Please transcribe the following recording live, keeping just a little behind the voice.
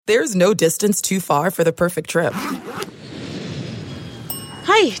There's no distance too far for the perfect trip.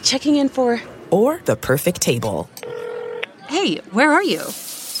 Hi, checking in for... Or the perfect table. Hey, where are you?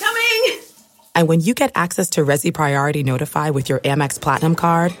 Coming! And when you get access to Resi Priority Notify with your Amex Platinum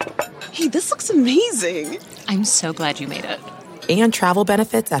card... Hey, this looks amazing. I'm so glad you made it. And travel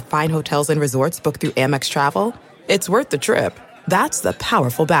benefits at fine hotels and resorts booked through Amex Travel, it's worth the trip. That's the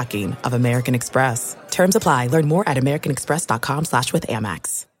powerful backing of American Express. Terms apply. Learn more at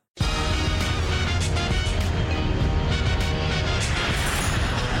americanexpress.com/withAmex.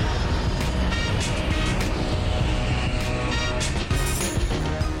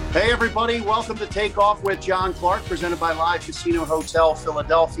 Hey, everybody. Welcome to Take Off with John Clark, presented by Live Casino Hotel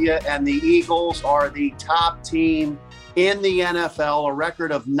Philadelphia. And the Eagles are the top team in the NFL, a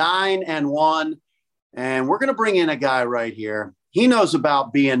record of 9-1. And we're going to bring in a guy right here. He knows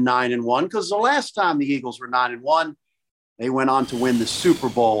about being 9-1 because the last time the Eagles were 9-1, they went on to win the Super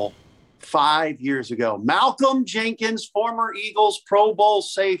Bowl 5 years ago. Malcolm Jenkins, former Eagles Pro Bowl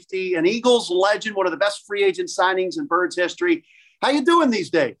safety, an Eagles legend, one of the best free agent signings in Birds history. How you doing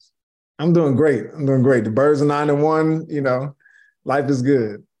these days? I'm doing great. The Birds are 9-1. You know, life is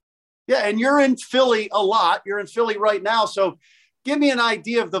good. Yeah, and you're in Philly a lot. You're in Philly right now. So give me an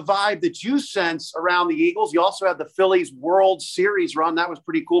idea of the vibe that you sense around the Eagles. You also had the Phillies World Series run. That was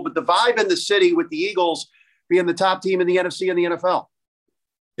pretty cool. But the vibe in the city with the Eagles being the top team in the NFC and the NFL.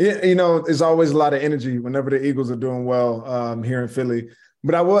 Yeah, you know, there's always a lot of energy whenever the Eagles are doing well here in Philly.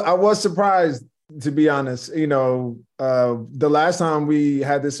 But I was surprised, to be honest. You know, the last time we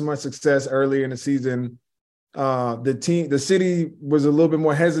had this much success earlier in the season, the city was a little bit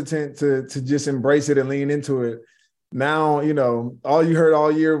more hesitant to just embrace it and lean into it. Now, you know, all you heard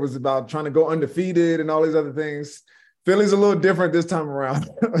all year was about trying to go undefeated and all these other things. Philly's a little different this time around,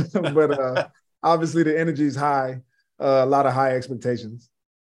 but obviously the energy is high, a lot of high expectations.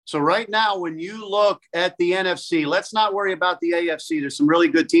 So right now, when you look at the NFC, let's not worry about the AFC. There's some really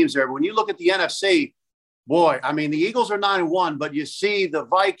good teams there. But when you look at the NFC, boy, I mean, the Eagles are 9-1, but you see the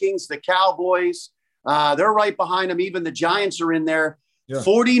Vikings, the Cowboys, they're right behind them. Even the Giants are in there. Yeah.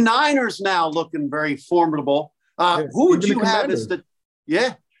 49ers now looking very formidable. Who would you have as the –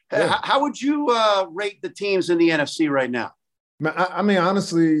 yeah. How would you rate the teams in the NFC right now? I mean,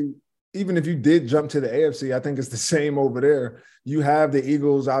 honestly, even if you did jump to the AFC, I think it's the same over there. You have the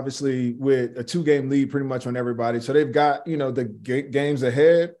Eagles, obviously, with a 2-game lead pretty much on everybody. So they've got, you know, the games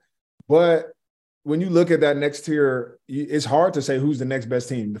ahead. But when you look at that next tier, it's hard to say who's the next best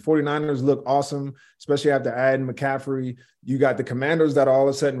team. The 49ers look awesome, especially after adding McCaffrey. You got the Commanders that are all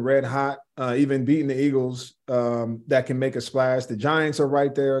of a sudden red hot, even beating the Eagles that can make a splash. The Giants are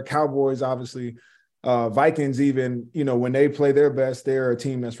right there. Cowboys, obviously. Vikings, even, you know, when they play their best, they're a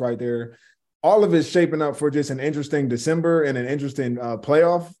team that's right there. All of it's shaping up for just an interesting December and an interesting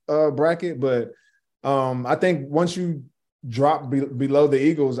playoff bracket. But I think once you drop below the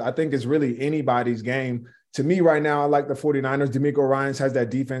Eagles, I think it's really anybody's game. To me right now, I like the 49ers. DeMeco Ryans has that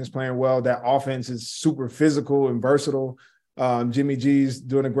defense playing well. That offense is super physical and versatile. Jimmy G's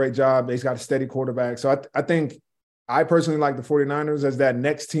doing a great job. He's got a steady quarterback. So I think I personally like the 49ers as that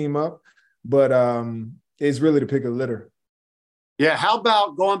next team up. But it's really to pick a litter. Yeah, how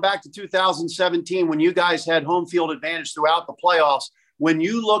about going back to 2017 when you guys had home field advantage throughout the playoffs? When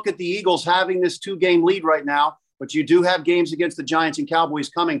you look at the Eagles having this 2-game lead right now, but you do have games against the Giants and Cowboys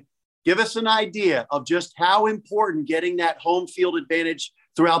coming, give us an idea of just how important getting that home field advantage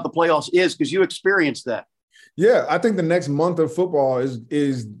throughout the playoffs is, because you experienced that. Yeah, I think the next month of football is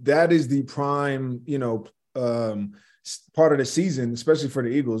the prime, you know, part of the season, especially for the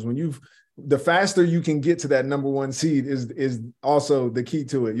Eagles. The faster you can get to that number 1 seed is also the key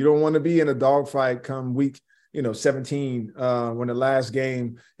to it. You don't want to be in a dogfight come week, 17 when the last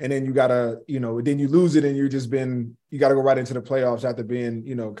game, and then you gotta, then you lose it and you gotta go right into the playoffs after being,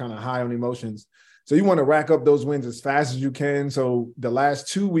 kind of high on emotions. So you want to rack up those wins as fast as you can. So the last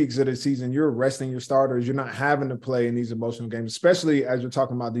 2 weeks of the season, you're resting your starters. You're not having to play in these emotional games, especially as you're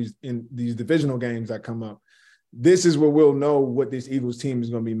talking about these divisional games that come up. This is where we'll know what this Eagles team is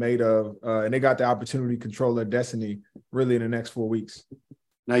going to be made of. And they got the opportunity to control their destiny really in the next 4 weeks.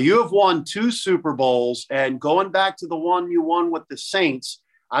 Now, you have won 2 Super Bowls, and going back to the one you won with the Saints,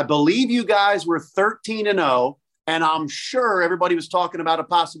 I believe you guys were 13-0, and I'm sure everybody was talking about a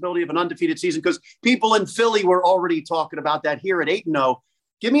possibility of an undefeated season because people in Philly were already talking about that here at 8-0.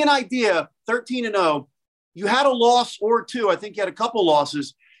 Give me an idea, 13-0, you had a loss or 2. I think you had a couple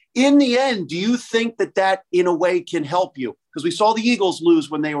losses. In the end, do you think that in a way can help you? Because we saw the Eagles lose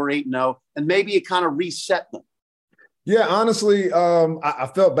when they were 8-0, and maybe it kind of reset them. Yeah, honestly,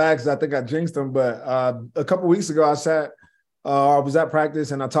 I felt bad because I think I jinxed them. But a couple weeks ago, I sat I was at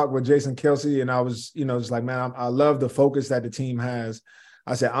practice and I talked with Jason Kelce, and I was, just like, man, I love the focus that the team has.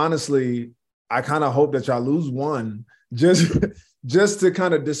 I said, honestly, I kind of hope that y'all lose one just to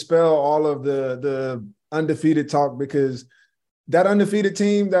kind of dispel all of the undefeated talk, because that undefeated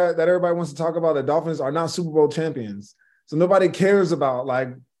team that everybody wants to talk about, the Dolphins, are not Super Bowl champions. So nobody cares about like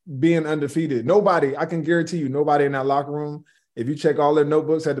being undefeated. Nobody, I can guarantee you, nobody in that locker room, if you check all their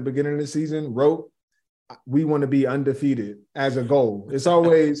notebooks at the beginning of the season, wrote, we want to be undefeated as a goal. It's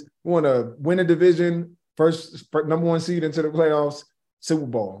always, we want to win a division, first number one seed into the playoffs, Super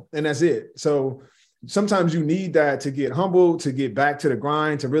Bowl, and that's it. So sometimes you need that to get humble, to get back to the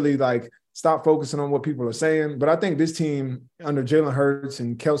grind, to really like stop focusing on what people are saying. But I think this team under Jalen Hurts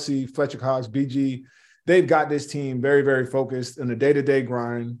and Kelce, Fletcher Cox, BG, they've got this team very, very focused in the day-to-day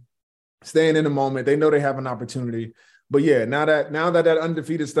grind, staying in the moment. They know they have an opportunity. But yeah, now that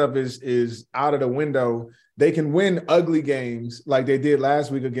undefeated stuff is out of the window, they can win ugly games like they did last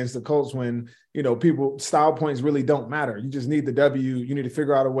week against the Colts when, people style points really don't matter. You just need the W. You need to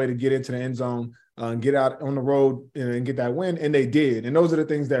figure out a way to get into the end zone, get out on the road and get that win. And they did. And those are the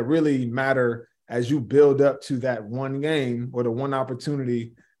things that really matter as you build up to that one game or the one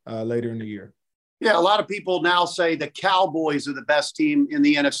opportunity later in the year. Yeah, a lot of people now say the Cowboys are the best team in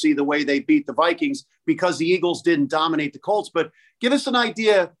the NFC, the way they beat the Vikings, because the Eagles didn't dominate the Colts. But give us an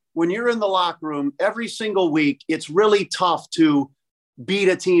idea, when you're in the locker room every single week, it's really tough to beat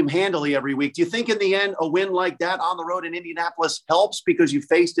a team handily every week. Do you think in the end a win like that on the road in Indianapolis helps because you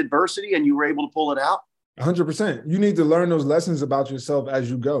faced adversity and you were able to pull it out? 100%. You need to learn those lessons about yourself as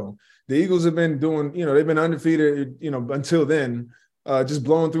you go. The Eagles have been doing, they've been undefeated, until then. Just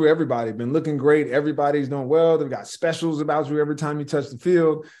blowing through everybody, been looking great. Everybody's doing well. They've got specials about you every time you touch the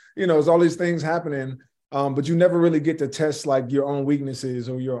field. There's all these things happening, but you never really get to test like your own weaknesses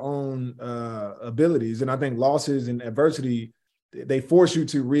or your own abilities. And I think losses and adversity, they force you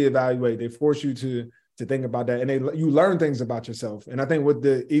to reevaluate. They force you to think about that, and you learn things about yourself. And I think what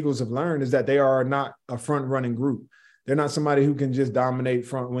the Eagles have learned is that they are not a front-running group. They're not somebody who can just dominate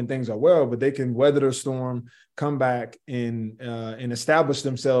front when things are well, but they can weather the storm, come back and establish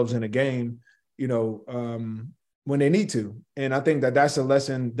themselves in a game, when they need to. And I think that that's a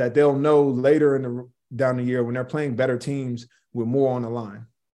lesson that they'll know later down the year when they're playing better teams with more on the line.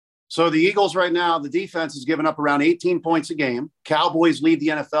 So the Eagles right now, the defense has given up around 18 points a game. Cowboys lead the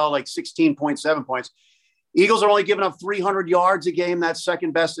NFL like 16.7 points. Eagles are only giving up 300 yards a game. That's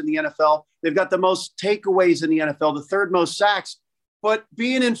second best in the NFL. They've got the most takeaways in the NFL, the third most sacks. But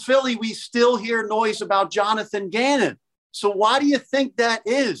being in Philly, we still hear noise about Jonathan Gannon. So why do you think that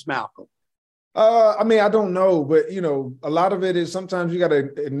is, Malcolm? I don't know, but, a lot of it is sometimes you got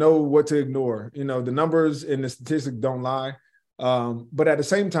to know what to ignore. The numbers and the statistics don't lie. But at the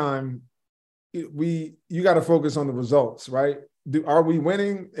same time, you got to focus on the results, right? Are we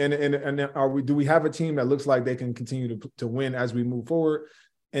winning? And do we have a team that looks like they can continue to win as we move forward?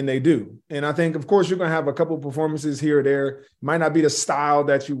 And they do. And I think, of course, you're going to have a couple performances here or there. Might not be the style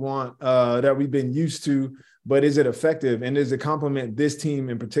that you want, that we've been used to, but is it effective? And does it complement this team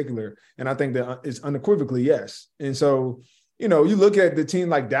in particular? And I think that it's unequivocally yes. And so, you look at the team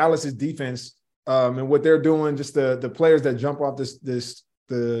like Dallas's defense and what they're doing, just the players that jump off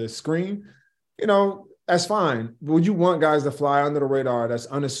the screen, that's fine. Would you want guys to fly under the radar that's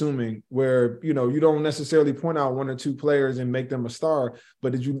unassuming, where, you don't necessarily point out one or two players and make them a star,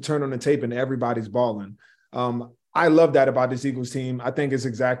 but did you turn on the tape and everybody's balling? I love that about this Eagles team. I think it's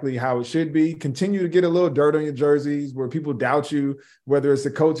exactly how it should be. Continue to get a little dirt on your jerseys where people doubt you, whether it's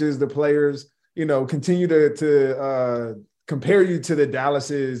the coaches, the players, continue to compare you to the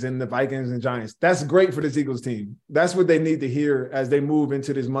Dallases and the Vikings and Giants. That's great for this Eagles team. That's what they need to hear as they move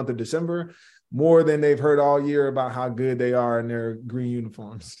into this month of December, more than they've heard all year about how good they are in their green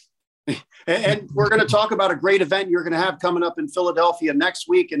uniforms. And we're going to talk about a great event you're going to have coming up in Philadelphia next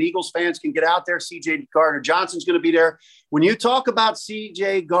week, and Eagles fans can get out there. C.J. Gardner-Johnson's going to be there. When you talk about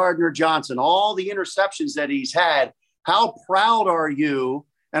C.J. Gardner-Johnson, all the interceptions that he's had, how proud are you?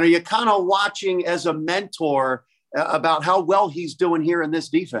 And are you kind of watching as a mentor about how well he's doing here in this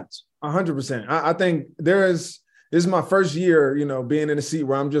defense? 100%. I think this is my first year, being in a seat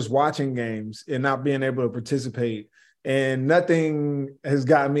where I'm just watching games and not being able to participate. And nothing has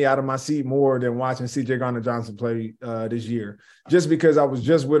gotten me out of my seat more than watching C.J. Gardner-Johnson play this year. Just because I was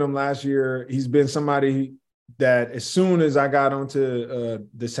just with him last year, he's been somebody that as soon as I got onto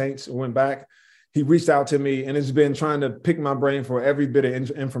the Saints and went back, he reached out to me and has been trying to pick my brain for every bit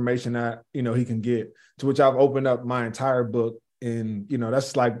of information that, he can get, to which I've opened up my entire book. And,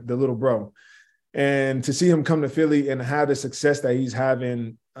 that's like the little bro. And to see him come to Philly and have the success that he's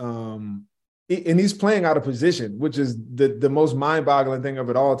having, and he's playing out of position, which is the most mind-boggling thing of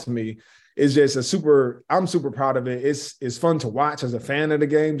it all to me. Is just I'm super proud of it. It's fun to watch as a fan of the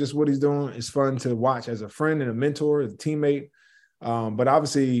game, just what he's doing. It's fun to watch as a friend and a mentor, as a teammate. But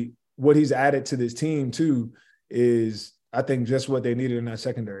obviously what he's added to this team too is, I think, just what they needed in that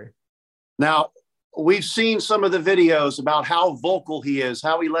secondary. Now, we've seen some of the videos about how vocal he is,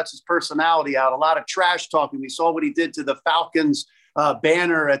 how he lets his personality out, a lot of trash talking. We saw what he did to the Falcons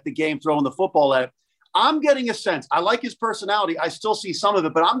banner at the game, throwing the football at it. I'm getting a sense, I like his personality. I still see some of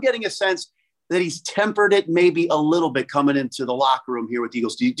it, but I'm getting a sense that he's tempered it maybe a little bit coming into the locker room here with the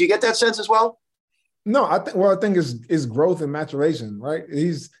Eagles. Do you get that sense as well? No, I think it's growth and maturation, right?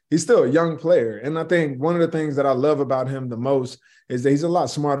 He's still a young player. And I think one of the things that I love about him the most is that he's a lot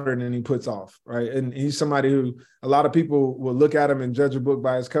smarter than he puts off, right? And he's somebody who a lot of people will look at him and judge a book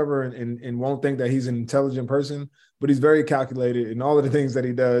by its cover and won't think that he's an intelligent person, but he's very calculated. And all of the things that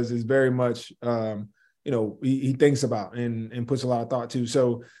he does is very much, he thinks about and puts a lot of thought to.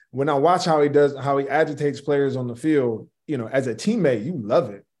 So when I watch how he agitates players on the field, as a teammate, you love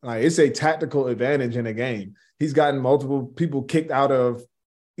it. Like, it's a tactical advantage in a game. He's gotten multiple people kicked out of,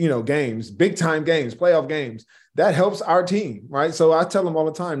 games, big time games, playoff games. That helps our team, right? So I tell him all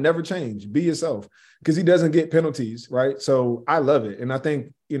the time, never change, be yourself, because he doesn't get penalties, right? So I love it. And I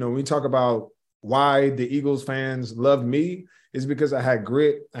think, when we talk about why the Eagles fans loved me, is because I had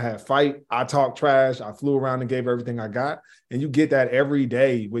grit, I had fight, I talked trash, I flew around and gave everything I got. And you get that every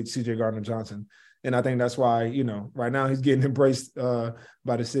day with CJ Gardner-Johnson. And I think that's why, right now he's getting embraced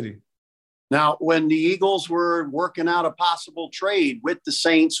by the city. Now, when the Eagles were working out a possible trade with the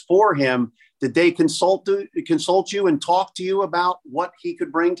Saints for him, did they consult you and talk to you about what he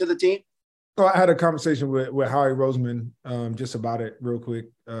could bring to the team? Well, I had a conversation with Howie Roseman just about it real quick.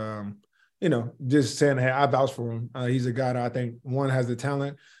 Just saying, hey, I vouch for him. He's a guy that I think, one, has the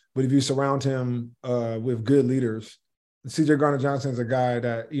talent, but if you surround him with good leaders, CJ Gardner-Johnson is a guy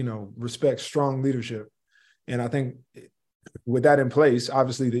that, respects strong leadership. And I think with that in place,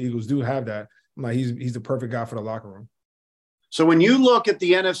 obviously the Eagles do have that. Like, he's the perfect guy for the locker room. So when you look at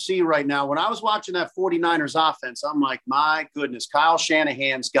the NFC right now, when I was watching that 49ers offense, I'm like, my goodness, Kyle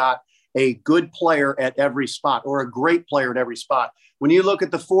Shanahan's got a good player at every spot, or a great player at every spot. When you look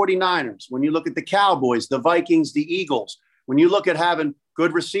at the 49ers, when you look at the Cowboys, the Vikings, the Eagles, when you look at having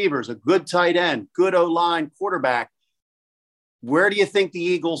good receivers, a good tight end, good O-line, quarterback, where do you think the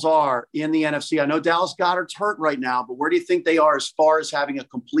Eagles are in the NFC? I know Dallas Goedert's hurt right now, but where do you think they are as far as having a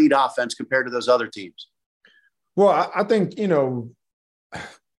complete offense compared to those other teams? Well, I think,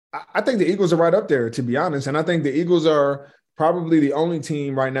 I think the Eagles are right up there, to be honest. And I think the Eagles are probably the only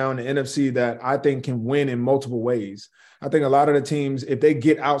team right now in the NFC that I think can win in multiple ways. I think a lot of the teams, if they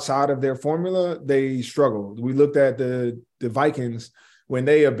get outside of their formula, they struggle. We looked at the Vikings when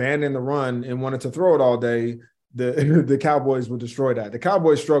they abandoned the run and wanted to throw it all day. The Cowboys will destroy that. The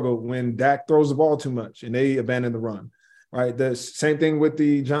Cowboys struggle when Dak throws the ball too much and they abandon the run, right? The same thing with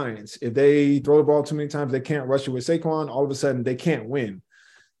the Giants. If they throw the ball too many times, they can't rush it with Saquon. All of a sudden, they can't win.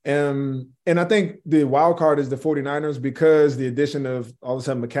 And I think the wild card is the 49ers, because the addition of all of a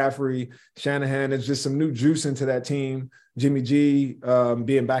sudden McCaffrey, Shanahan, is just some new juice into that team. Jimmy G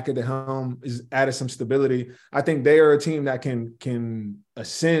being back at the helm is added some stability. I think they are a team that can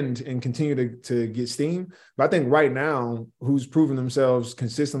ascend and continue to get steam. But I think right now, who's proven themselves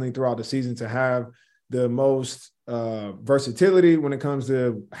consistently throughout the season to have the most versatility when it comes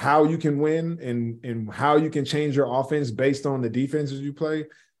to how you can win and how you can change your offense based on the defenses you play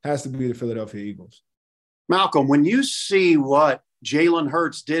has to be the Philadelphia Eagles. Malcolm, when you see what Jalen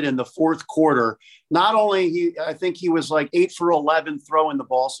Hurts did in the fourth quarter, not only I think he was like 8 for 11 throwing the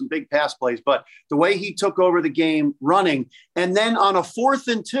ball, some big pass plays, but the way he took over the game running. And then on a 4th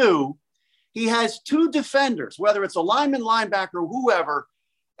and 2, he has 2 defenders, whether it's a lineman, linebacker, or whoever,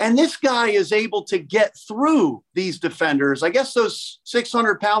 and this guy is able to get through these defenders. I guess those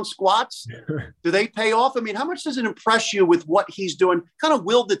 600-pound squats, do they pay off? I mean, how much does it impress you with what he's doing? Kind of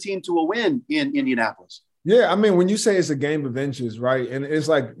willed the team to a win in Indianapolis. Yeah, I mean, when you say it's a game of inches, right? And it's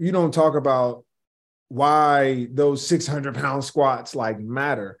like, you don't talk about why those 600-pound squats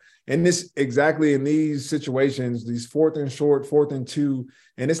matter. And this exactly in these situations, these 4th and short, 4th and 2,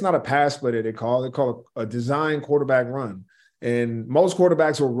 and it's not a pass splitter they call it a design quarterback run. And most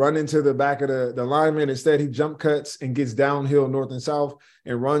quarterbacks will run into the back of the lineman. Instead, he jump cuts and gets downhill north and south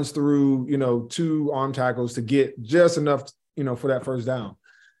and runs through, 2 arm tackles to get just enough, for that first down.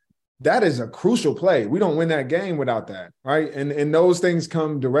 That is a crucial play. We don't win that game without that, right? And those things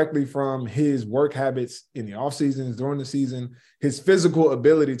come directly from his work habits in the off seasons, during the season, his physical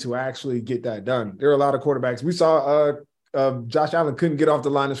ability to actually get that done. There are a lot of quarterbacks. We saw Josh Allen couldn't get off the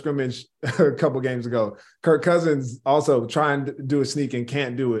line of scrimmage a couple games ago. Kirk Cousins also trying to do a sneak and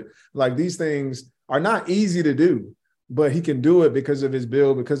can't do it. Like, these things are not easy to do, but he can do it because of his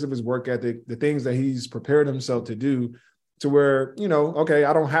build, because of his work ethic, the things that he's prepared himself to do, to where, okay,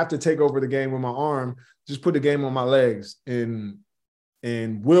 I don't have to take over the game with my arm, just put the game on my legs and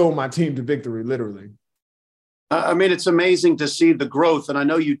will my team to victory, literally. I mean, it's amazing to see the growth. And I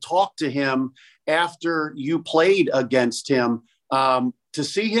know you talked to him after you played against him. To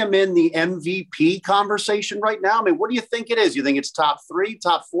see him in the MVP conversation right now, I mean, what do you think it is? You think it's top 3,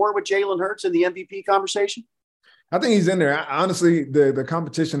 top 4 with Jalen Hurts in the MVP conversation? I think he's in there. Honestly, the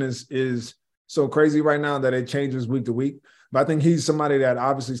competition is so crazy right now that it changes week to week. But I think he's somebody that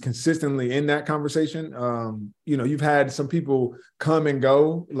obviously is consistently in that conversation. You've had some people come and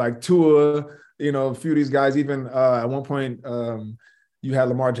go, like Tua, a few of these guys, even at one point, you had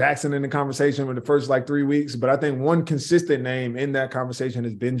Lamar Jackson in the conversation with the first 3 weeks. But I think one consistent name in that conversation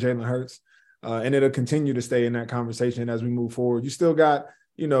has been Jalen Hurts. And it'll continue to stay in that conversation as we move forward. You still got,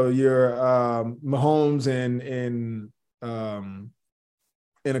 your Mahomes and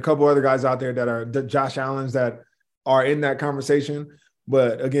a couple other guys out there that are Josh Allen's that are in that conversation.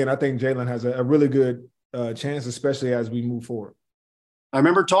 But again, I think Jalen has a really good chance, especially as we move forward. I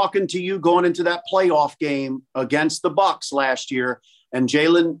remember talking to you going into that playoff game against the Bucs last year, and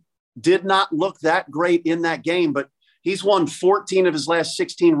Jalen did not look that great in that game, but he's won 14 of his last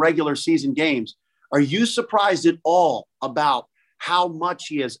 16 regular season games. Are you surprised at all about how much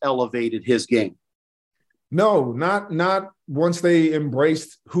he has elevated his game? No, not once they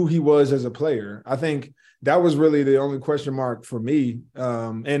embraced who he was as a player. I think that was really the only question mark for me.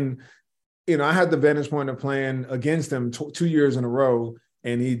 I had the vantage point of playing against him 2 years in a row,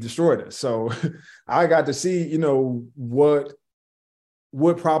 and he destroyed us. So I got to see,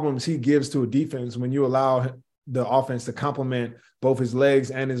 what problems he gives to a defense when you allow the offense to complement both his legs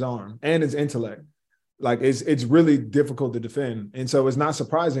and his arm and his intellect. It's really difficult to defend. And so it's not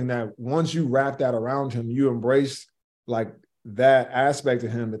surprising that once you wrap that around him, you embrace that aspect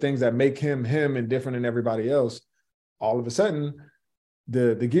of him, the things that make him and different than everybody else. All of a sudden,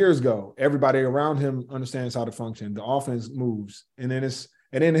 the gears go. Everybody around him understands how to function. The offense moves. And then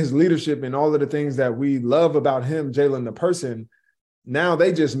his leadership and all of the things that we love about him, Jalen the person, now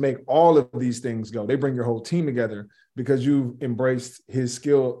they just make all of these things go. They bring your whole team together because you've embraced his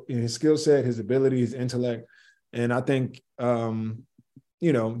skill set, his ability, his intellect. And I think,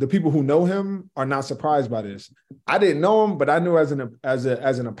 the people who know him are not surprised by this. I didn't know him, but I knew as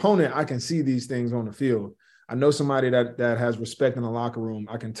an opponent, I can see these things on the field. I know somebody that has respect in the locker room.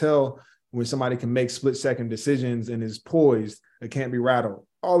 I can tell when somebody can make split-second decisions and is poised, it can't be rattled.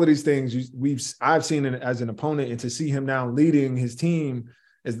 All of these things I've seen it as an opponent, and to see him now leading his team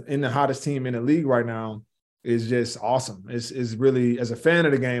is in the hottest team in the league right now is just awesome. It's really, as a fan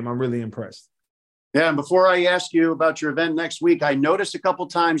of the game, I'm really impressed. Yeah, and before I ask you about your event next week, I noticed a couple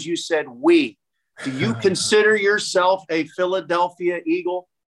times you said we. Do you consider yourself a Philadelphia Eagle?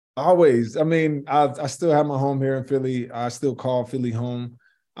 Always. I mean, I still have my home here in Philly. I still call Philly home.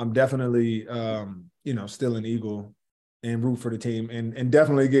 I'm definitely, still an Eagle and root for the team, and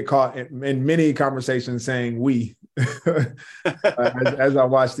definitely get caught in many conversations saying we as I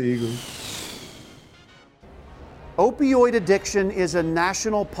watch the Eagles. Opioid addiction is a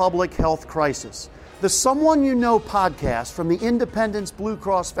national public health crisis. The Someone You Know podcast from the Independence Blue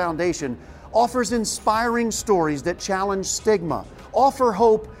Cross Foundation offers inspiring stories that challenge stigma, offer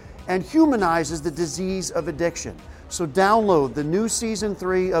hope, and humanizes the disease of addiction. So download the new Season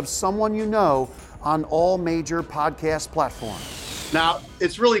 3 of Someone You Know on all major podcast platforms. Now,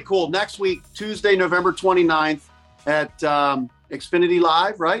 it's really cool. Next week, Tuesday, November 29th at Xfinity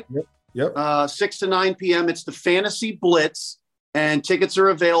Live, right? Yep. 6 to 9 p.m. It's the Fantasy Blitz, and tickets are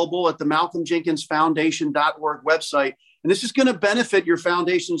available at the MalcolmJenkinsFoundation.org website. And this is going to benefit your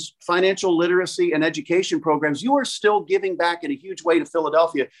foundation's financial literacy and education programs. You are still giving back in a huge way to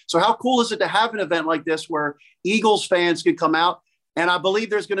Philadelphia. So how cool is it to have an event like this where Eagles fans can come out? And I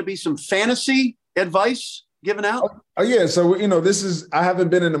believe there's going to be some fantasy advice given out. Oh yeah. So, I haven't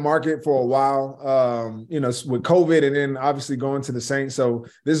been in the market for a while, with COVID and then obviously going to the Saints. So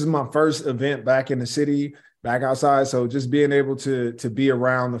this is my first event back in the city, back outside. So just being able to be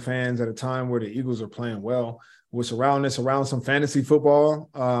around the fans at a time where the Eagles are playing well, was around some fantasy football.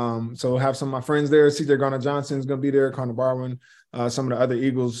 So have some of my friends there. CJ Garner-Johnson is going to be there. Connor Barwin, some of the other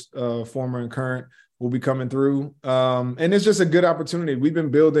Eagles, former and current, will be coming through. And it's just a good opportunity. We've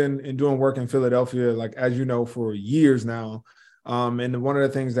been building and doing work in Philadelphia, as you know, for years now. And one of the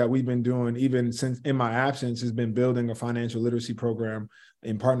things that we've been doing, even since in my absence, has been building a financial literacy program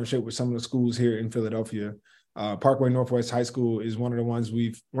in partnership with some of the schools here in Philadelphia. Parkway Northwest High School is one of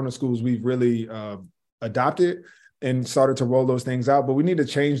the schools we've really adopted and started to roll those things out. But we need to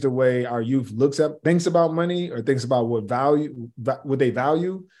change the way our youth thinks about money or thinks about what they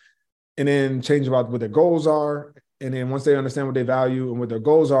value, and then change about what their goals are. And then once they understand what they value and what their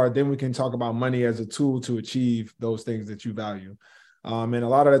goals are, then we can talk about money as a tool to achieve those things that you value. And a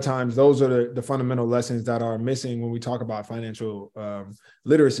lot of the times, those are the fundamental lessons that are missing when we talk about financial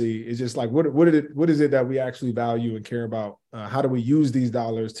literacy. It's just like, what is it that we actually value and care about? How do we use these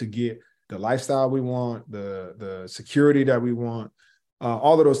dollars to get the lifestyle we want, the security that we want?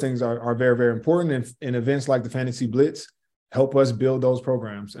 All of those things are very, very important. And events like the Fantasy Blitz help us build those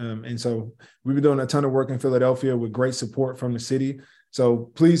programs. And so we've been doing a ton of work in Philadelphia with great support from the city.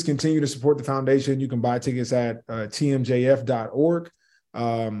 So please continue to support the foundation. You can buy tickets at tmjf.org.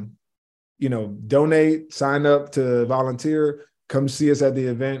 Donate, sign up to volunteer, come see us at the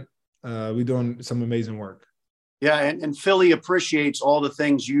event. We're doing some amazing work. Yeah, and Philly appreciates all the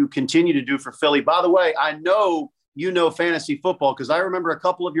things you continue to do for Philly. By the way, I know you know fantasy football because I remember a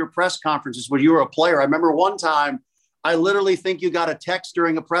couple of your press conferences when you were a player. I remember one time I literally think you got a text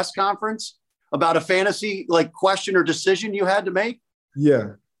during a press conference about a fantasy question or decision you had to make. Yeah.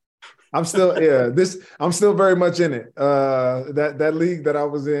 I'm still very much in it. That league that I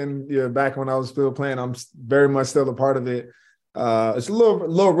was in back when I was still playing, I'm very much still a part of it. It's a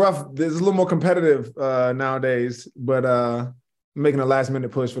little rough. It's a little more competitive nowadays, but making a last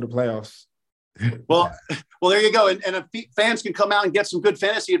minute push for the playoffs. Well, there you go. And if fans can come out and get some good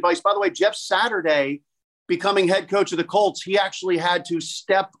fantasy advice. By the way, Jeff Saturday becoming head coach of the Colts, he actually had to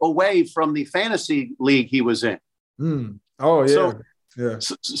step away from the fantasy league he was in. Oh, yeah.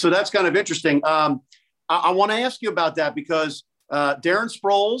 So that's kind of interesting. I want to ask you about that because Darren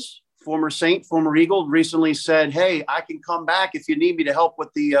Sproles, former Saint, former Eagle, recently said, hey, I can come back if you need me to help with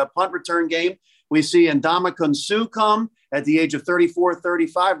the punt return game. We see Ndamukong Suh come at the age of 34,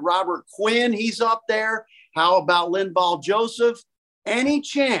 35. Robert Quinn, he's up there. How about Linval Joseph? Any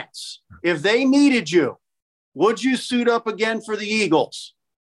chance, if they needed you, would you suit up again for the Eagles?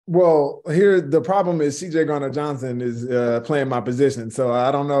 Well, here the problem is C.J. Gardner-Johnson is playing my position, so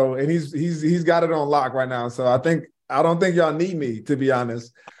I don't know, and he's got it on lock right now. So I don't think y'all need me, to be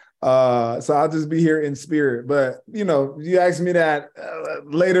honest. So I'll just be here in spirit. But you ask me that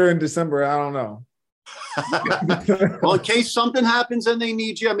later in December, I don't know. Well, in case something happens and they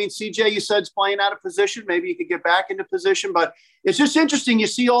need you, I mean, CJ, you said is playing out of position. Maybe you could get back into position, but it's just interesting. You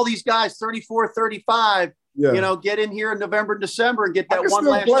see all these guys 34, 35. Yeah. Get in here in November, December and get that one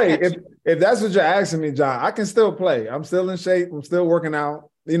last chance. If that's what you're asking me, John, I can still play. I'm still in shape. I'm still working out.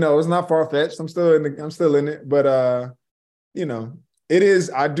 It's not far-fetched. I'm still in it. But it is.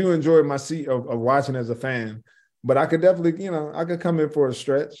 I do enjoy my seat of watching as a fan. But I could definitely, I could come in for a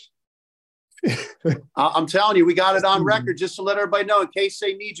stretch. I'm telling you, we got it on record just to let everybody know in case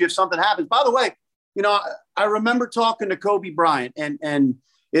they need you if something happens. By the way, I remember talking to Kobe Bryant, and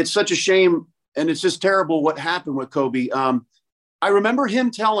it's such a shame. And it's just terrible what happened with Kobe. I remember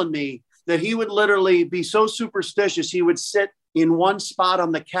him telling me that he would literally be so superstitious, he would sit in one spot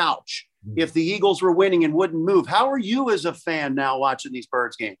on the couch if the Eagles were winning and wouldn't move. How are you as a fan now watching these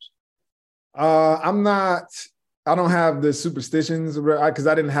Birds games? I don't have the superstitions because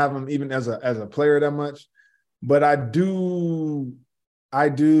I didn't have them even as a player that much. But I do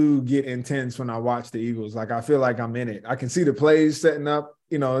get intense when I watch the Eagles. Like, I feel like I'm in it. I can see the plays setting up.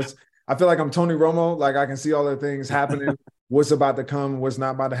 I feel like I'm Tony Romo. Like, I can see all the things happening, what's about to come, what's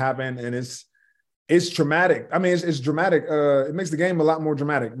not about to happen. And it's traumatic. I mean, it's dramatic. It makes the game a lot more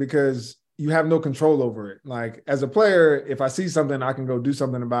dramatic because you have no control over it. Like, as a player, if I see something, I can go do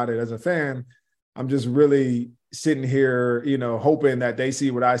something about it. As a fan, I'm just really sitting here, hoping that they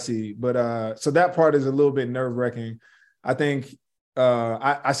see what I see. But so that part is a little bit nerve-wracking. I think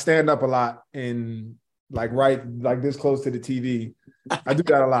I stand up a lot in right this close to the TV. I do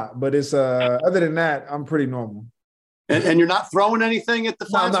that a lot, but it's other than that, I'm pretty normal. And you're not throwing anything at the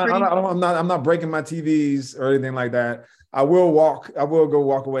flat screen? I'm not breaking my TVs or anything like that. I will go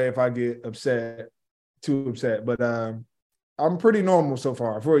walk away if I get too upset. But I'm pretty normal so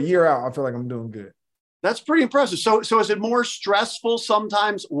far. For a year out, I feel like I'm doing good. That's pretty impressive. So is it more stressful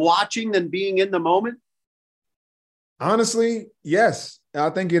sometimes watching than being in the moment? Honestly, yes.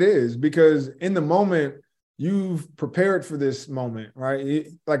 I think it is, because in the moment, you've prepared for this moment, right?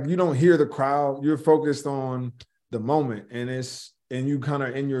 You don't hear the crowd. You're focused on the moment, and you kind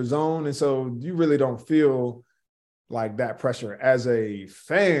of in your zone. And so you really don't feel like that pressure. As a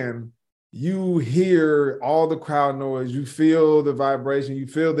fan, you hear all the crowd noise, you feel the vibration, you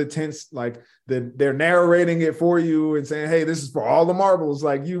feel the tense, they're narrating it for you and saying, hey, this is for all the marbles.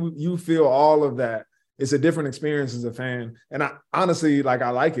 Like you feel all of that. it's a different experience as a fan. And I honestly, like, I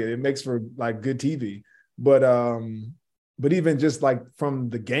like it. It makes for like good TV. But even just like from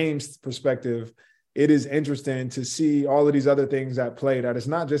the game's perspective, it is interesting to see all of these other things at play, that it's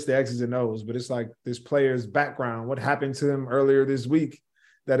not just the X's and O's, but it's like this player's background, what happened to him earlier this week,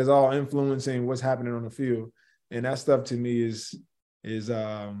 that is all influencing what's happening on the field. And that stuff to me is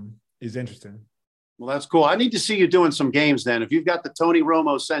interesting. Well, that's cool. I need to see you doing some games then. If you've got the Tony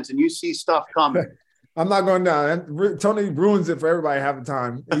Romo sense and you see stuff coming. I'm not going down. Tony ruins it for everybody half the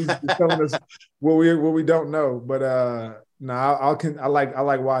time. He's telling us what we don't know. But I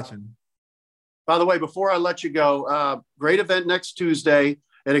like watching. By the way, before I let you go, great event next Tuesday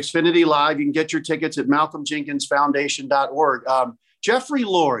at Xfinity Live. You can get your tickets at malcolmjenkinsfoundation.org. Jeffrey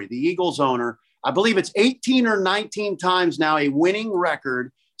Lurie, the Eagles owner, I believe it's 18 or 19 times now a winning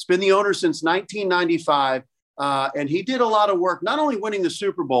record. He's been the owner since 1995, and he did a lot of work, not only winning the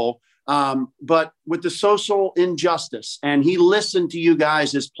Super Bowl, but with the social injustice. And he listened to you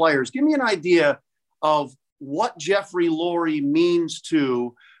guys as players. Give me an idea of what Jeffrey Lurie means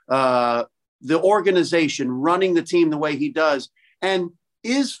to the organization, running the team the way he does. And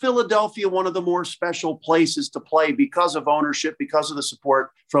is Philadelphia one of the more special places to play because of ownership, because of the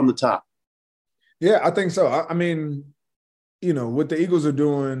support from the top? Yeah, I think so. I mean, what the Eagles are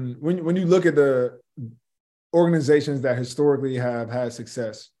doing, when you look at the organizations that historically have had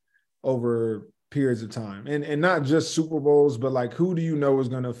success over periods of time, and not just Super Bowls, but like, who do you know is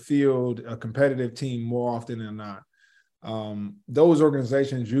going to field a competitive team more often than not? Those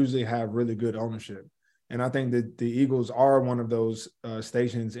organizations usually have really good ownership. And I think that the Eagles are one of those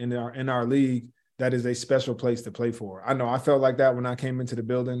stations in our league that is a special place to play for. I know I felt like that when I came into the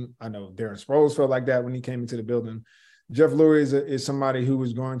building. I know Darren Sproles felt like that when he came into the building. Jeff Lurie is somebody who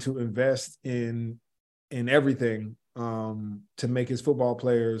is going to invest in everything to make his football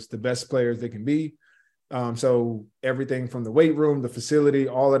players the best players they can be. So everything from the weight room, the facility,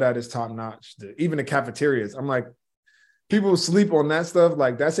 all of that is top notch. Even the cafeterias. I'm like, people sleep on that stuff.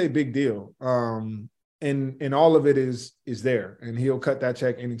 Like, that's a big deal. And all of it is there, and he'll cut that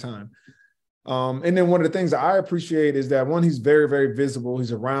check anytime. And then one of the things that I appreciate is that, one, he's very, very visible.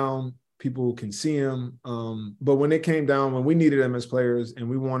 He's around. People can see him. But when it came down, when we needed him as players and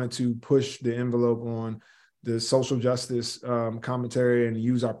we wanted to push the envelope on the social justice commentary and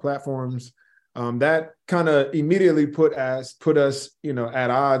use our platforms, that kind of immediately put us, at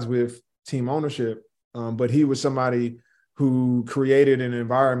odds with team ownership. But he was somebody who created an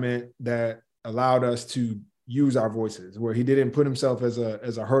environment that allowed us to use our voices, where he didn't put himself as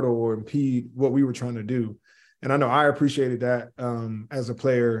a hurdle or impede what we were trying to do. And I know I appreciated that as a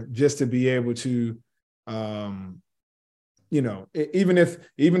player, just to be able to, even if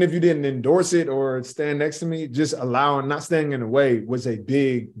you didn't endorse it or stand next to me, just not standing in the way was a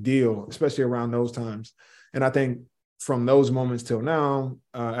big deal, especially around those times. And I think from those moments till now,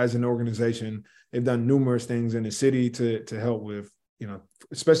 as an organization, they've done numerous things in the city to help with,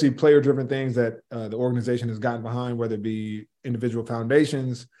 especially player-driven things that the organization has gotten behind, whether it be individual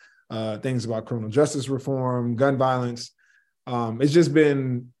foundations, things about criminal justice reform, gun violence. It's just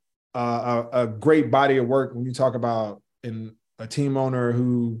been a great body of work when you talk about a team owner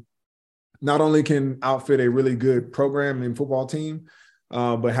who not only can outfit a really good program and football team,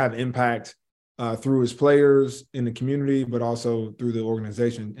 but have impact through his players in the community, but also through the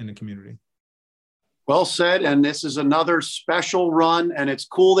organization in the community. Well said. And this is another special run, and it's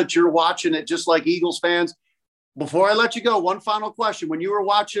cool that you're watching it just like Eagles fans. Before I let you go, one final question. When you were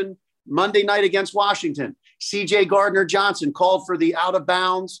watching Monday night against Washington, C.J. Gardner-Johnson called for the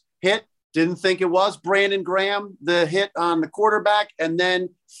out-of-bounds hit. Didn't think it was. Brandon Graham, the hit on the quarterback, and then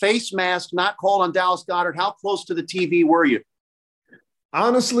face mask not called on Dallas Goedert. How close to the TV were you?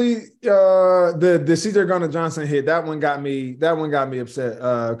 Honestly, the C.J. Gardner-Johnson hit, that one got me upset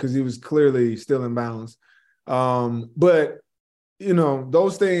because he was clearly still in bounds. But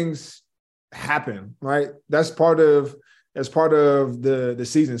those things happen, right? That's part of the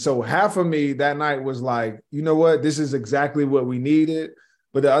season. So half of me that night was like, you know what, this is exactly what we needed.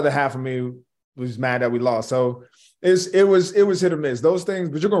 But the other half of me was mad that we lost. So it was hit or miss. Those things,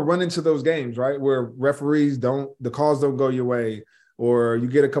 but you're gonna run into those games, right? Where referees the calls don't go your way, or you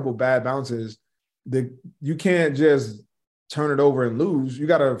get a couple bad bounces. You can't just turn it over and lose. You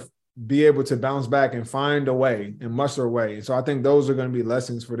got to be able to bounce back and find a way and muster a way. So I think those are going to be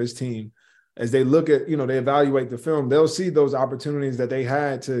lessons for this team as they look at, they evaluate the film. They'll see those opportunities that they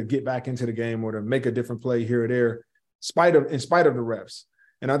had to get back into the game or to make a different play here or there, in spite of the refs.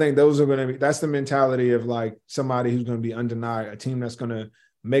 And I think that's the mentality of like somebody who's going to be undenied, a team that's going to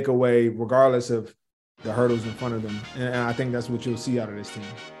make a way regardless of the hurdles in front of them. And I think that's what you'll see out of this team.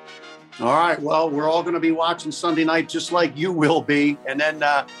 All right. Well, we're all going to be watching Sunday night just like you will be. And then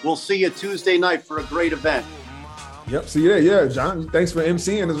we'll see you Tuesday night for a great event. Yep. See you there. Yeah, John, thanks for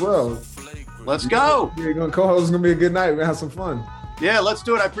emceeing as well. Let's go. You're going to co-host. It's going to be a good night. We're going to have some fun. Yeah, let's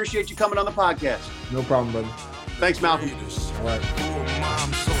do it. I appreciate you coming on the podcast. No problem, brother. Thanks, Malcolm. All right.